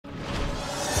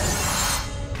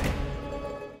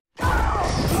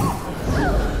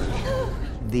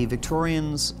The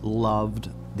Victorians loved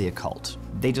the occult.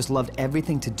 They just loved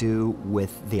everything to do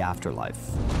with the afterlife.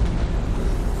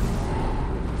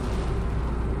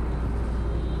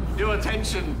 Your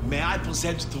attention, may I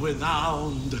present the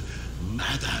renowned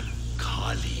Madame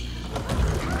Carly.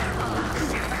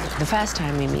 The first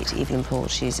time we meet Evelyn Paul,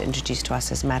 she's introduced to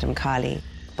us as Madame Carly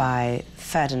by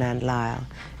Ferdinand Lyle,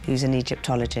 who's an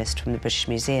Egyptologist from the British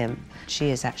Museum. She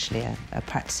is actually a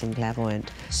practicing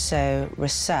clairvoyant. So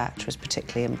research was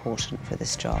particularly important for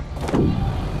this job.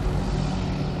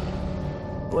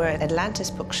 We're at Atlantis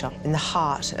Bookshop in the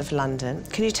heart of London.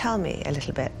 Can you tell me a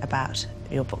little bit about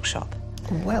your bookshop?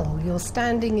 Well, you're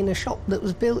standing in a shop that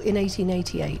was built in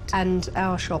 1888, and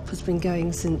our shop has been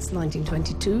going since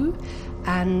 1922,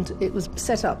 and it was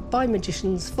set up by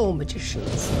magicians for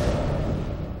magicians.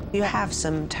 You have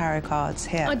some tarot cards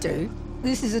here. I do.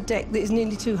 This is a deck that is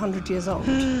nearly 200 years old.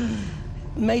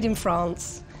 Made in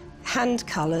France,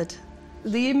 hand-coloured.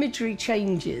 The imagery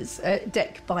changes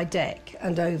deck by deck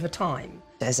and over time.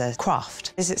 As a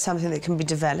craft, is it something that can be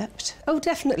developed? Oh,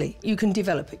 definitely. You can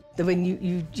develop it. When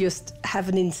you just have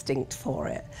an instinct for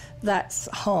it, that's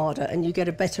harder, and you get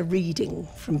a better reading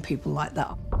from people like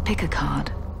that. Pick a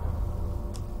card.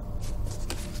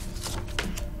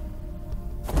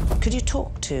 Could you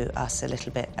talk to us a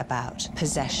little bit about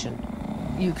possession?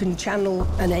 You can channel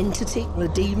an entity, a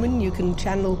demon, you can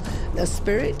channel a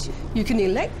spirit, you can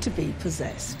elect to be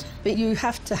possessed, but you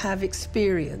have to have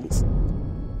experience.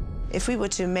 If we were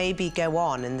to maybe go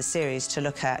on in the series to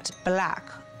look at black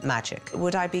magic,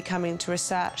 would I be coming to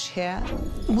research here?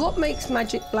 What makes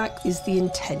magic black is the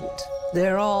intent.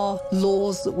 There are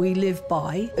laws that we live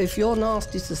by. If you're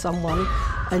nasty to someone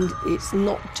and it's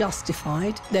not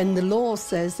justified, then the law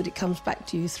says that it comes back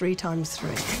to you 3 times 3.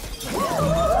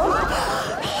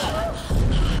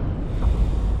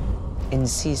 In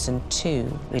season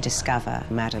 2, we discover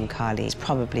Madame Carly is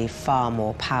probably far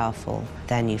more powerful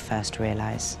than you first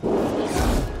realise.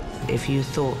 If you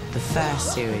thought the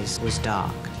first series was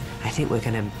dark, I think we're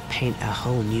going to paint a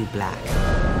whole new black.